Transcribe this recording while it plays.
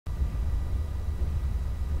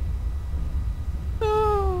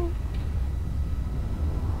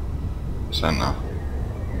Centre.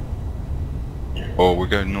 Or we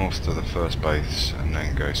go north to the first base and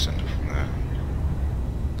then go centre from there.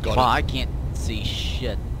 Got Well, it. I can't see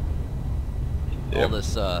shit. All Yep.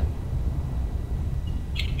 this,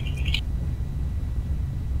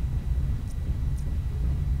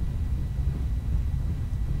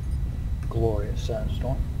 Glorious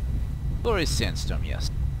sandstorm. glorious sandstorm, yes.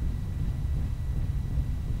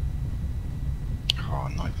 Oh,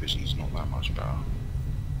 night vision's not that much better.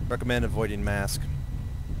 Recommend avoiding mask.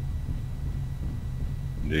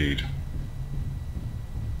 Indeed.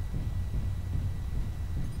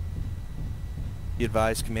 Be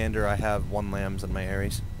advised, Commander, I have 1 lambs on my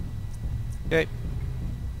Ares. Okay.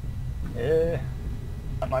 Yeah,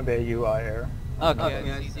 that might be a UI error.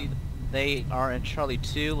 Okay, I see. They are in Charlie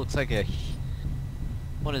 2. Looks like a...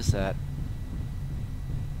 What is that?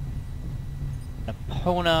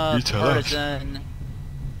 Epona, You tell us. Partisan,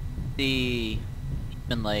 the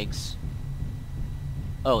human legs.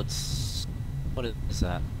 Oh, it's... What is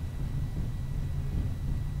that?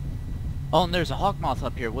 Oh, and there's a Hawkmoth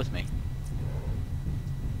up here with me.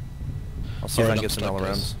 I'll see if I Alright, can get some I'm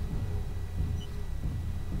stuck, LRMs.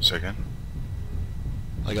 Say again.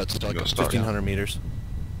 I got stuck. You got stuck. 1500 meters.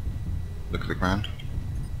 Look at the ground.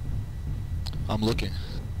 I'm looking.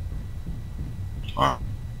 Oh,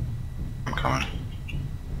 I'm coming.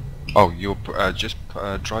 Oh, you're just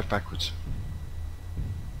drive backwards.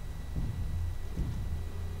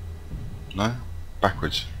 No,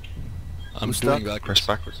 backwards. I'm Who's doing stuck? Press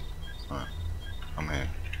backwards. backwards. Alright, I'm here.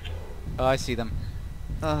 Oh, I see them.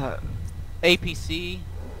 APC,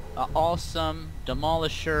 Awesome,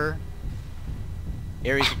 Demolisher,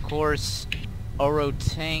 Ares of course, Oro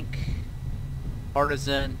Tank,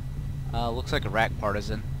 Partisan, looks like a Rack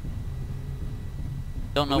Partisan.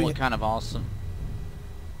 Don't know what kind of Awesome.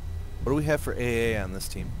 What do we have for AA on this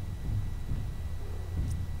team?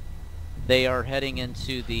 They are heading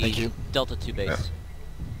into Thank the you. Delta 2 base. Yeah.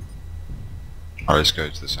 Alright, let's go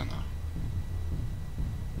to the centre.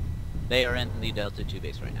 They are in the Delta 2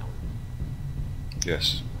 base right now.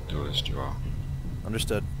 Yes, duelist you are.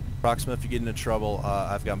 Understood. Proxima, if you get into trouble,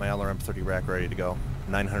 I've got my LRM 30 rack ready to go.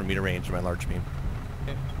 900 meter range of my large beam.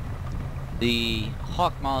 The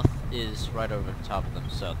Hawkmoth is right over the top of them,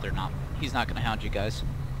 so they're not. He's not going to hound you guys.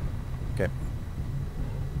 Okay.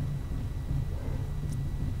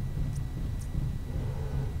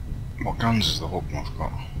 What guns has the Hawkmoth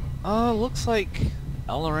got? Looks like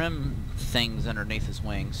LRM things underneath his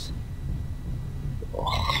wings.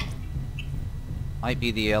 Oh, Might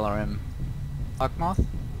be the LRM Hawkmoth.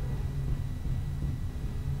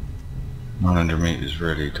 900 meters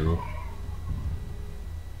really, dude.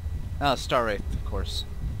 Star Wraith, of course.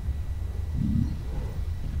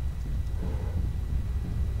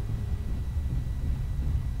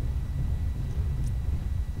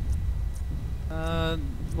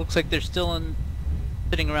 Looks like they're still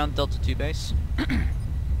sitting around Delta 2 base.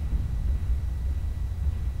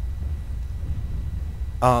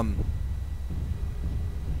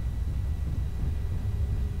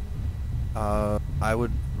 I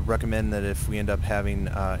would recommend that if we end up having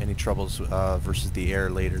any troubles versus the air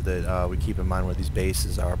later, that we keep in mind where these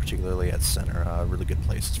bases are, particularly at center. Really good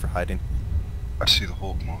places for hiding. I see the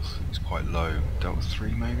Hawkmoth. It's quite low. Delta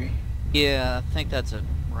 3 maybe? Yeah, I think that's a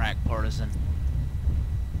Rack Partisan.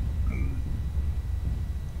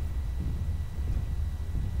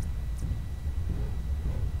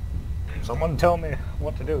 Someone tell me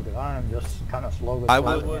what to do, because I am just kind of slowly I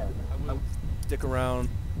sliding would in. stick around.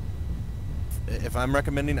 If I'm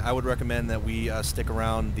recommending, I would recommend that we stick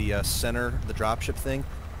around the center, the dropship thing,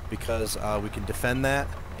 because we can defend that,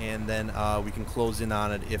 and then we can close in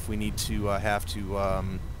on it if we need to have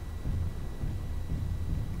to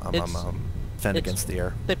defend against the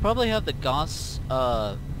air. They probably have the Gauss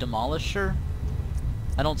Demolisher.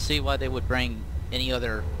 I don't see why they would bring any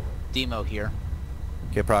other demo here.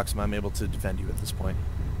 Okay, Proxima, I'm able to defend you at this point.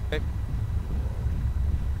 Okay.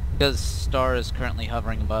 Because Star is currently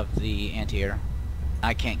hovering above the anti-air.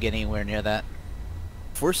 I can't get anywhere near that.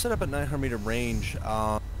 If we're set up at 900 meter range,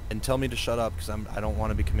 and tell me to shut up because I don't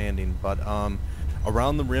want to be commanding, but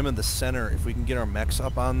around the rim and the center, if we can get our mechs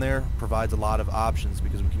up on there, provides a lot of options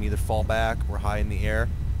because we can either fall back, we're high in the air,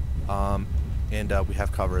 and we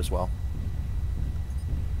have cover as well.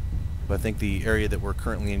 But I think the area that we're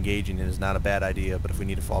currently engaging in is not a bad idea, but if we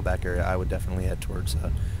need a fallback area, I would definitely head towards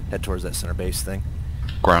that center base thing.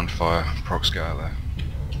 Ground fire, proc scout there.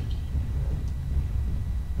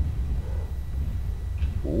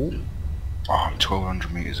 Ooh. Oh, I'm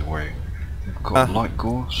 1200 meters away. They've got light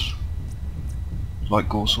Gorse. Light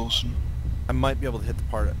Gorse Orson. I might be able to hit the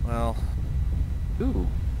part, well... Ooh.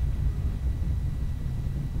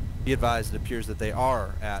 Be advised, it appears that they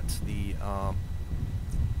are at the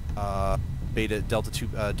Beta Delta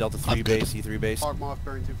 2 Delta 3 base, E3 base. Hawkmoth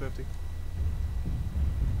bearing 250.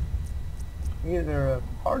 Either a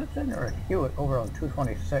Partisan or a Hewitt over on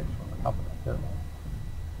 226 on the top of the hill.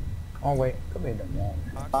 Oh wait, could be the wrong.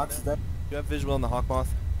 Do you have visual on the Hawkmoth?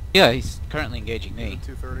 Yeah, he's currently engaging me.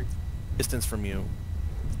 230. Distance from you.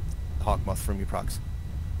 Hawkmoth from you, Prox.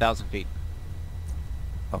 1,000 feet.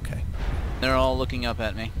 Okay. They're all looking up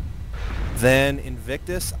at me. Then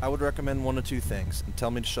Invictus, I would recommend one of two things. And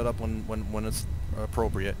tell me to shut up when it's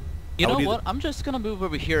appropriate. You know what? I'm just gonna move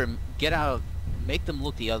over here and get out, make them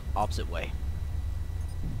look the opposite way.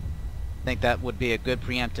 I think that would be a good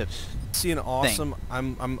preemptive. See an awesome.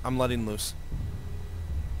 I'm letting loose.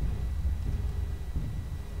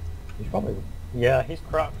 He's probably, yeah, he's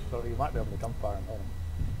cracked, so you might be able to jump fire and hit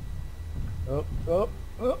him.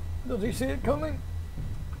 Oh, does he see it coming?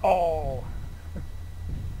 Oh!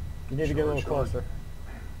 You need to get a little closer.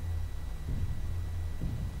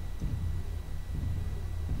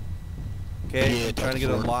 Okay, Yeah, trying to get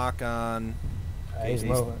a lock on. He's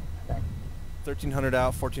moving. 1300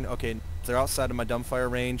 out, 14. Okay, if they're outside of my dumbfire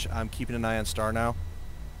range, I'm keeping an eye on Star now.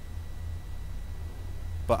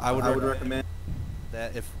 But I would recommend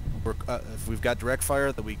that if we've got direct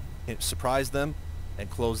fire, that we surprise them and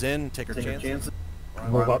close in, take our chances.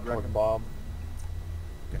 Move up towards Bob.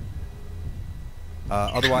 Okay.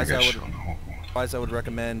 Otherwise, I I would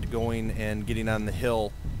recommend going and getting on the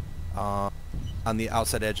hill, on the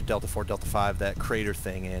outside edge of Delta 4, Delta 5, that crater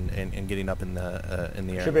thing, and getting up in the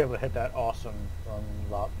air. Should be able to hit that awesome from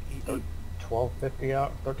about 1250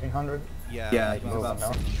 out, 1300. Yeah, he's about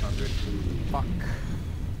 1300. Fuck.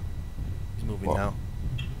 He's moving now.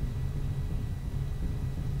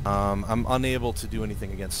 I'm unable to do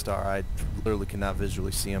anything against Star. I literally cannot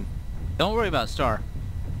visually see him. Don't worry about Star.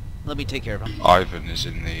 Let me take care of him. Ivan is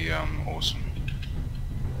in the awesome.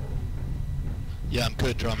 Yeah, I'm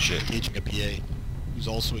good. I'm engaging a PA, who's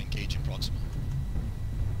also engaging Proxima.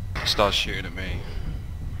 Star's shooting at me.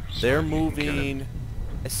 They're So you can kill him. moving.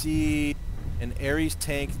 I see an Ares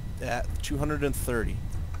tank at 230.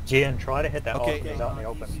 Gian, try to hit that Okay, he's out in the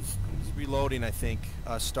open. he's reloading, I think.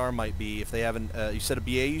 Star might be, if they haven't. You said a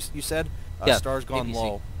BA. You said. Yeah, Star's gone ABC.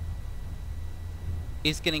 low.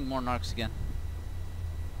 He's getting more narcs again.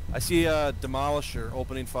 I see a Demolisher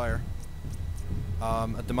opening fire. A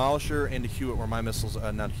Demolisher and a Hewitt were my missiles,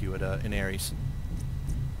 not Hewitt, an Ares.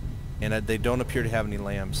 And they don't appear to have any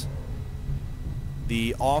lambs.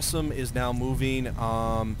 The Awesome is now moving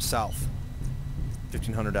south.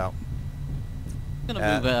 1500 out. I'm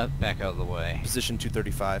gonna move back out of the way. Position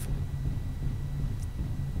 235.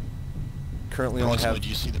 Currently only Proxima, have... do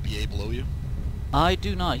you see the PA below you? I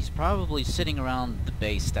do not. He's probably sitting around the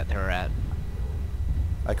base that they're at.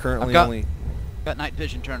 I currently I've got- only... Got night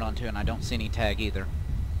vision turned on too, and I don't see any tag either.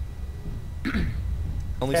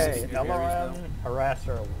 Only Okay, 60 Ares now. LRM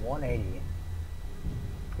Harasser 180.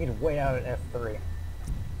 He's way out at F3.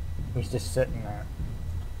 He's just sitting there.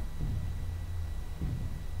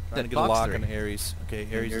 Trying to get a Fox lock 3. on Ares. Okay,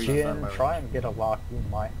 Ares is Gian, try and get a lock. You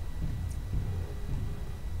might.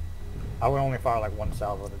 I would only fire like one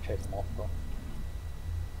salvo to chase them off though.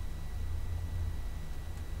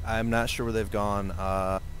 I'm not sure where they've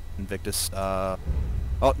gone. Invictus. Oh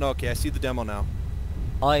no. Okay, I see the demo now.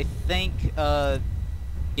 I think,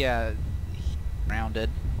 yeah, rounded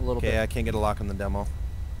a little Okay, bit. I can't get a lock on the demo.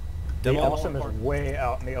 The Demo. Awesome is way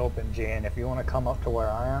out in the open, Gian. If you want to come up to where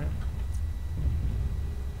I am,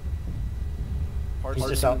 he's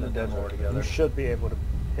just out in the desert. You should be able to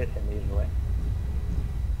hit him easily.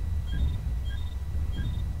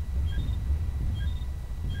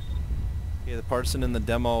 Yeah, the Partisan and the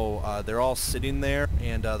demo, they're all sitting there,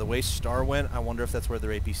 and the way Star went, I wonder if that's where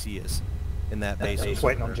their APC is, in that base. He's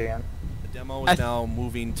waiting on Gian. The demo is now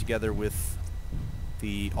moving together with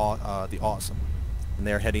the Awesome, and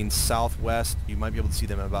they're heading southwest. You might be able to see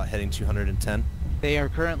them about heading 210. They are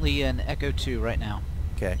currently in Echo 2 right now.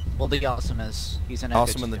 Okay. Well, the Awesome is. He's in Echo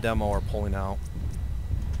Awesome 2. and the demo are pulling out.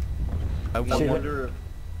 I wonder if...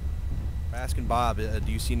 Asking Bob,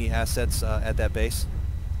 do you see any assets at that base?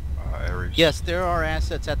 Ares. Yes, there are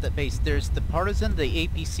assets at the base. There's the Partisan, the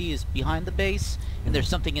APC is behind the base, and there's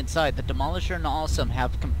something inside. The Demolisher and the Awesome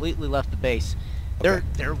have completely left the base. They're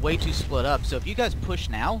way too split up, so if you guys push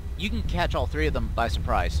now, you can catch all three of them by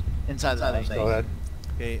surprise inside the base. Go ahead.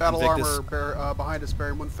 Okay, Battle Invictus, armor behind us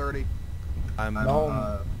bearing 130. I'm...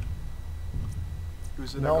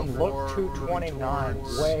 Who's in No, Echo 4, look 229, moving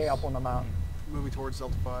towards- way up on the mountain. Moving towards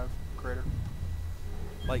Delta 5 crater.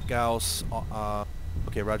 Light Gauss,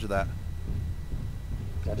 okay, roger that.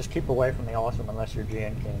 Yeah, just keep away from the Awesome unless you're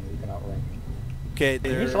Gian King. You can outrange him. Okay, He's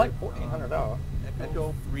there's like 1400 out.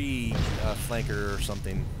 Echo 3 flanker or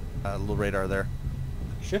something. Little radar there.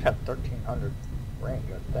 Should have 1300 range,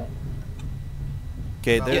 I think.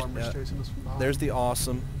 Okay, Battle armor's chasing us from behind. there's the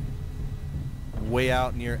awesome. Way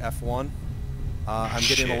out near F1. I'm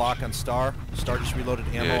getting a Shit. lock on Star. Star just reloaded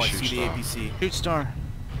ammo. Yeah, I shoot see the Star. APC. Shoot Star.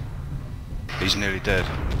 He's nearly dead.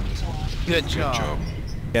 Good Good job. job.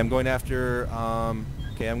 Okay, I'm going after.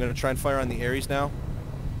 Okay, I'm going to try and fire on the Ares now.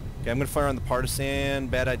 Okay, I'm going to fire on the Partisan.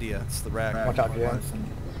 Bad idea. It's the rack. Watch out, Jim.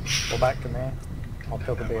 Go back to me. I'll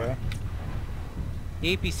kill the BA.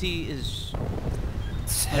 The APC is...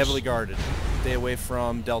 It's heavily guarded. Stay away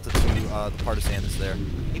from Delta 2. The Partisan is there.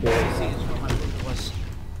 APC is where my book was.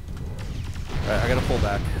 Alright, I got to pull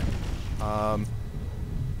back.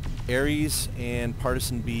 Ares and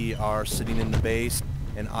Partisan B are sitting in the base,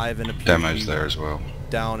 and Ivan appears to Demo's be there as well.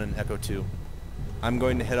 down in Echo 2. I'm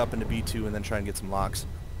going to head up into B2 and then try and get some locks.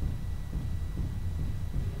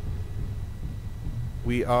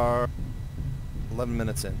 We are 11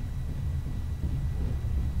 minutes in.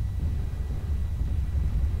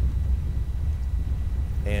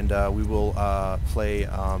 And we will play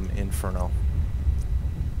Inferno.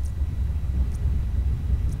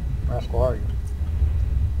 Rask, where are you?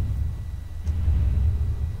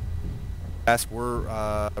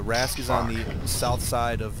 Rask is on the south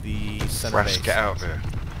side of the center base. Rask, get out there.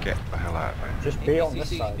 Get the hell out there. Just be on this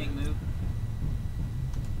APC is side. being moved.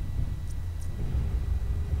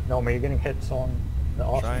 No, man, you're getting hits on the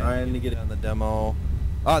awesome. Trying to get on the demo.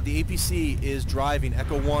 The APC is driving.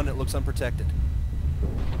 Echo 1, it looks unprotected.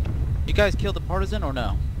 You guys kill the Partisan or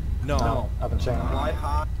no? No. No, I haven't seen him.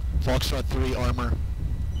 Foxtrot 3 armor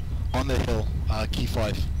on the hill, key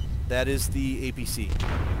 5. That is the APC.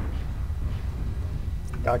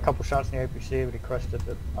 Got a couple shots in the APC, but he crushed it.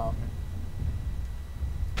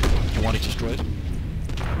 You want it destroyed?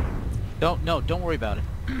 Don't worry about it.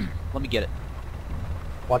 Let me get it.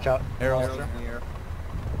 Watch out. Arrows in the air.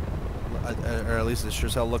 Or at least it sure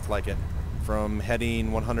as hell looked like it. From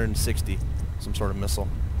heading 160. Some sort of missile.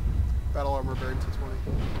 Battle armor bearing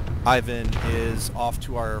 220. Ivan is off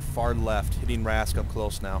to our far left, hitting Rask up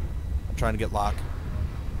close now. I'm trying to get lock.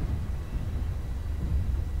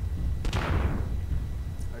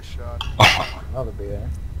 Nice shot. Another BA.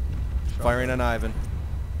 Firing on Ivan.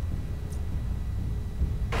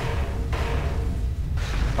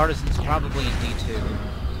 Partisan's probably in D2.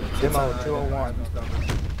 Demo 201.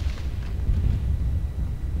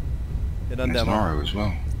 Hit on There's demo. Naro as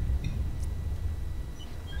well.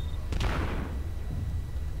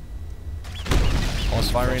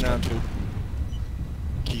 Also Firing Foxtrot on 2.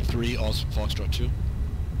 Key 3, also Foxtrot 2.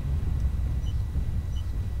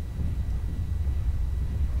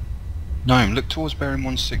 No, look towards bearing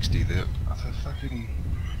 160. The fucking...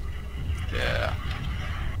 Yeah.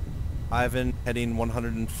 Ivan heading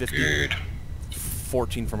 150. Good.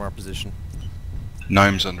 14 from our position.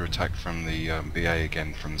 Gnome's under attack from the BA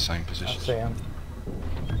again from the same I position. see him.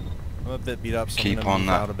 I'm a bit beat up, so Keep I'm gonna on move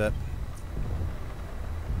that. out a bit.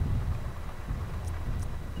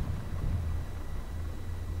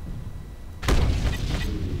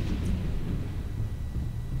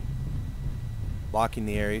 Locking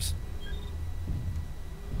the Ares.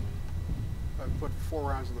 I put 4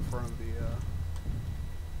 rounds in the front of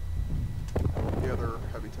the other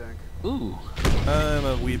heavy tank. Ooh. I'm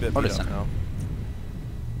a wee bit beat Partisan. up now.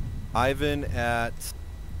 Ivan at,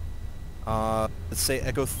 let's say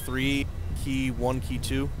Echo 3, Key 1, Key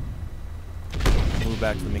 2. Move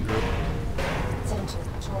back to the main group. Demo's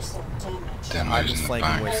Ivan's in the flanking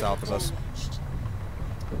back. way south of us.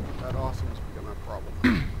 That awesome has become a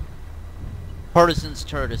problem. Partisan's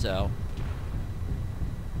turret is out.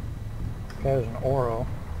 Okay, there's an Oro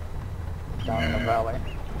down in the valley.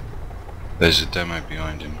 There's a demo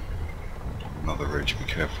behind him. Another ridge, be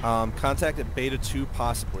careful. Contact at Beta 2,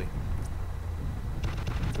 possibly.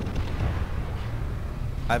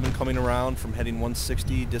 Ivan coming around from heading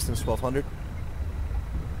 160, distance 1200.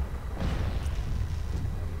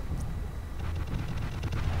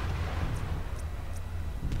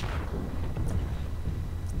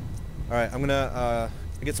 Alright, I'm gonna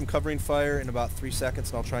get some covering fire in about 3 seconds,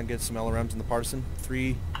 and I'll try and get some LRMs in the Partisan.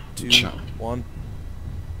 3, 2, Sure. 1.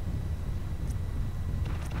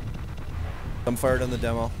 I'm fired on the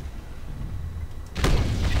demo.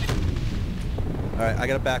 Alright, I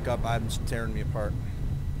gotta back up. Ivan's tearing me apart.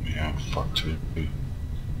 Yeah, fuck too.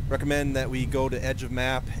 Recommend that we go to edge of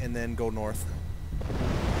map and then go north.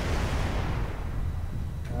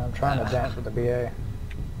 I'm trying to dance with the BA.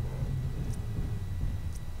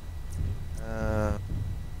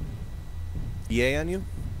 EA on you?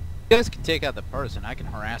 You guys can take out the Partisan. I can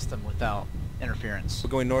harass them without interference. We're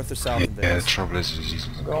going north or south in Yeah, the Vegas? trouble is he's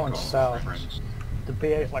Going got south. friends. The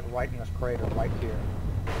BA is like right in this crater, right here.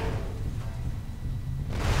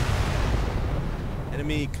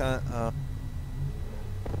 Enemy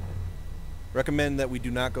recommend that we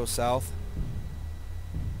do not go south.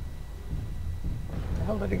 Where the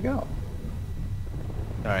hell did he go?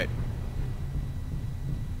 Alright.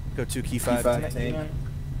 Go to key 5 tank.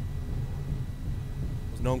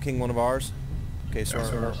 Was Gnome King one of ours? Okay, so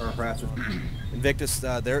our Harasser. Invictus,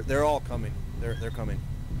 they're all coming. They're coming.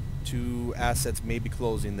 2 assets may be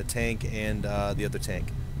closing, the tank and the other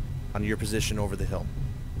tank, on your position over the hill.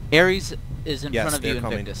 Ares is in Yes, front of you, they're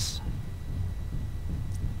coming. Invictus.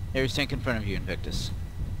 Ares tank in front of you, Invictus.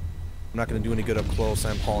 I'm not going to do any good up close.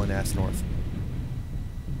 I'm hauling ass north.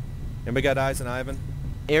 Anybody got eyes on Ivan?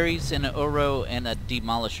 Ares and an Oro and a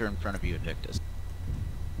Demolisher in front of you, Invictus.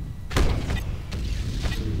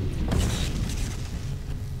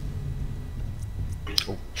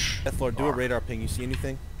 Oh, Deathlord, do a radar ping. You see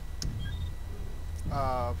anything?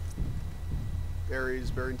 Ares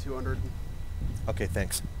bearing 200. Okay,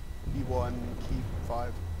 thanks. E1, key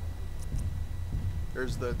 5.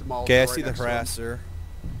 There's the Demolisher. Okay, I right see the next to him. Harasser.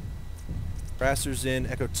 Harasser's in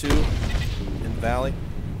Echo 2 in the valley.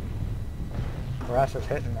 Harasser's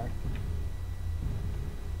hitting there.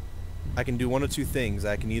 I can do one of 2 things.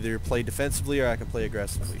 I can either play defensively or I can play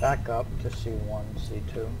aggressively. Back up to C1,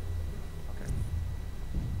 C2. Okay.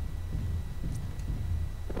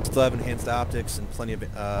 Still have enhanced optics and plenty of...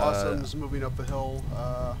 Awesome's moving up the hill.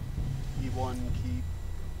 E1, key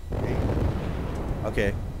 8.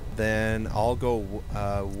 Okay, then I'll go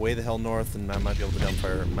way the hell north and I might be able to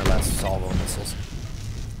dumpfire my last salvo missiles.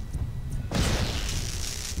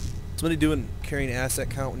 Somebody doing carrying asset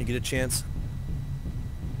count when you get a chance?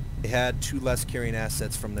 They had 2 less carrying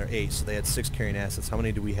assets from their ace, so they had 6 carrying assets. How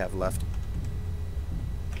many do we have left?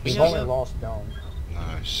 We've Yeah. only lost Dome.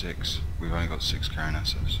 no, 6. We've only got 6 carrying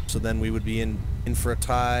assets. So then we would be in for a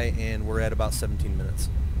tie, and we're at about 17 minutes.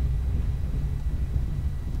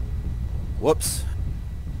 Whoops.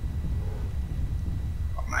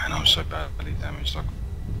 Oh man, I'm so badly damaged. I've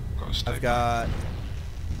got to stay I've got...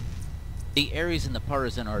 The Ares and the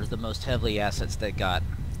Partisan are the most heavily assets they got.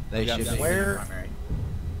 They got should be where- primary.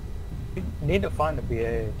 We need to find the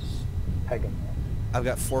BA's pegging there. I've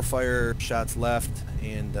got 4 fire shots left,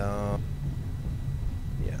 and yeah.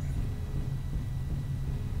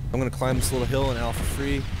 I'm gonna climb this little hill in Alpha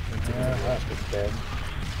Free. Yeah, Harasser's dead.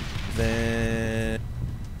 Then,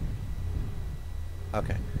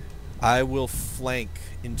 okay, I will flank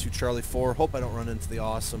into Charlie 4. Hope I don't run into the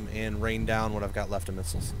Awesome and rain down what I've got left of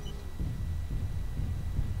missiles.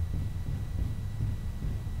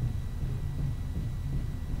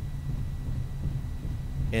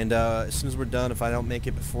 And as soon as we're done, if I don't make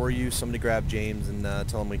it before you, somebody grab James and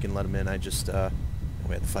tell him we can let him in. I just, we had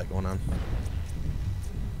the fight going on.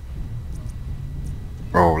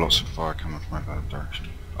 Oh, lots of fire coming from that direction.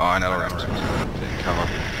 Oh, I know LRM's getting cover.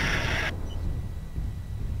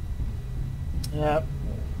 Yeah.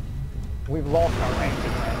 We've lost our range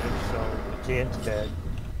advantage, so Jed's dead.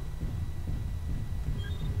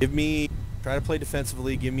 Give me, try to play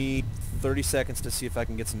defensively, give me 30 seconds to see if I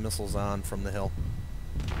can get some missiles on from the hill.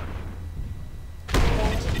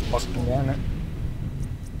 Fucking damn it.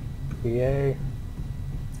 BA.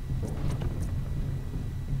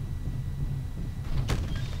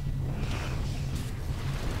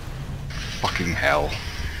 Fucking hell.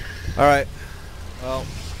 Alright, well,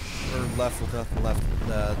 we're left with nothing left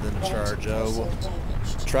than a charge. We'll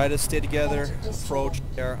try to stay together, approach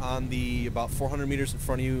there on the, about 400 meters in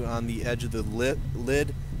front of you on the edge of the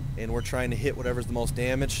lid, and we're trying to hit whatever's the most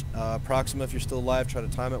damage. Proxima, if you're still alive, try to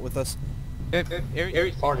time it with us.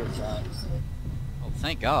 Ares. Party's down. Oh,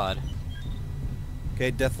 thank God.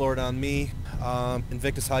 Okay, Deathlord on me.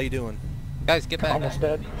 Invictus, how you doing? Guys, get back. Almost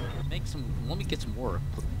dead. Make some. Let me get some work.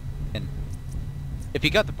 And if you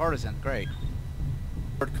got the Partisan, great.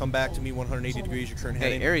 Come back to me 180 degrees, your current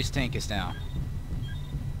Hey, heading. Ares tank is down.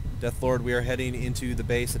 Deathlord, we are heading into the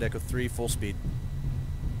base at Echo 3, full speed.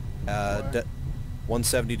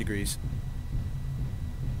 170 degrees.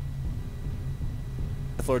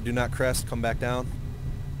 Deathlord, do not crest, come back down.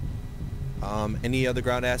 Any other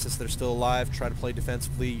ground assets that are still alive, try to play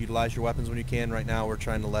defensively, utilize your weapons when you can. Right now we're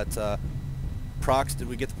trying to let Prox, did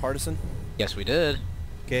we get the Partisan? Yes, we did.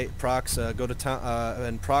 Okay, Prox, go to town,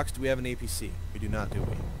 and Prox, do we have an APC? We do not, do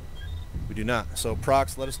we? We do not. So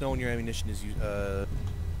Prox, let us know when your ammunition is used.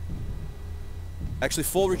 Actually,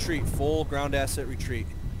 full retreat, full ground asset retreat.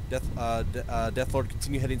 Deathlord,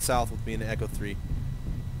 continue heading south with me in Echo 3.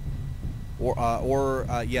 Or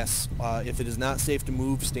yes, if it is not safe to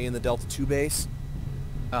move, stay in the Delta 2 base.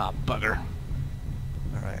 Ah, bugger.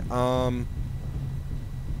 Alright,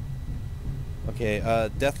 okay,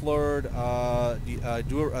 Deathlord,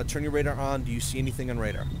 turn your radar on. Do you see anything on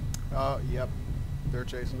radar? Yep. They're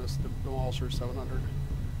chasing us. The Demolisher 700.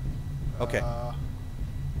 Okay.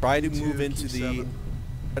 Try to Q2,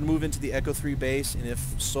 move into the Echo 3 base, and if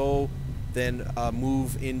so, then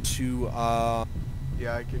move into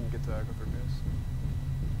Yeah, I can get to Echo 3 base.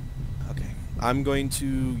 okay. I'm going to,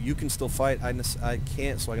 you can still fight, I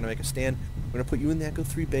can't, so I'm going to make a stand. I'm going to put you in the Echo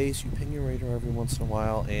 3 base, you ping your radar every once in a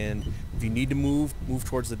while, and if you need to move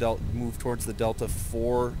towards the Delta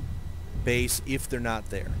 4 base if they're not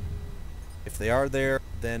there. If they are there,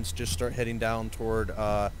 then just start heading down toward,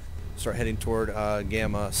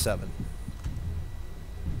 Gamma 7.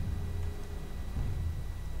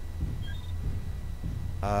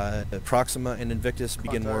 Proxima and Invictus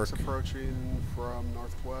begin work. Contacts approaching from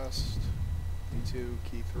northwest. D2,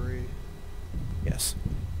 key 3. Yes.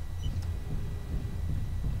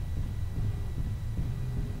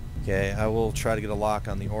 Okay, I will try to get a lock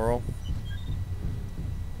on the Oro.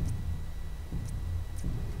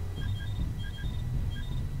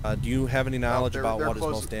 Do you have any knowledge about what is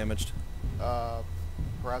most damaged?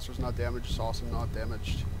 Harasser's not damaged, Saucin not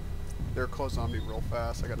damaged. They're close on me real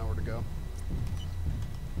fast, I got nowhere to go.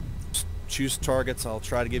 Choose targets, I'll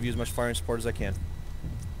try to give you as much firing support as I can.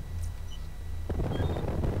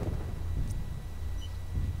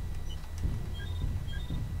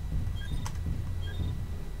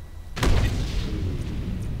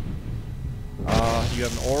 You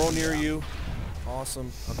have an Oro near you.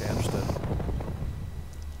 Awesome. Okay, understood.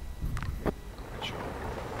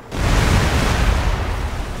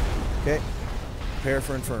 Okay. Prepare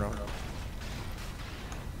for Inferno.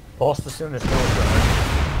 Boss the soonest knows.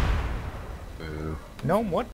 Boo. No, what?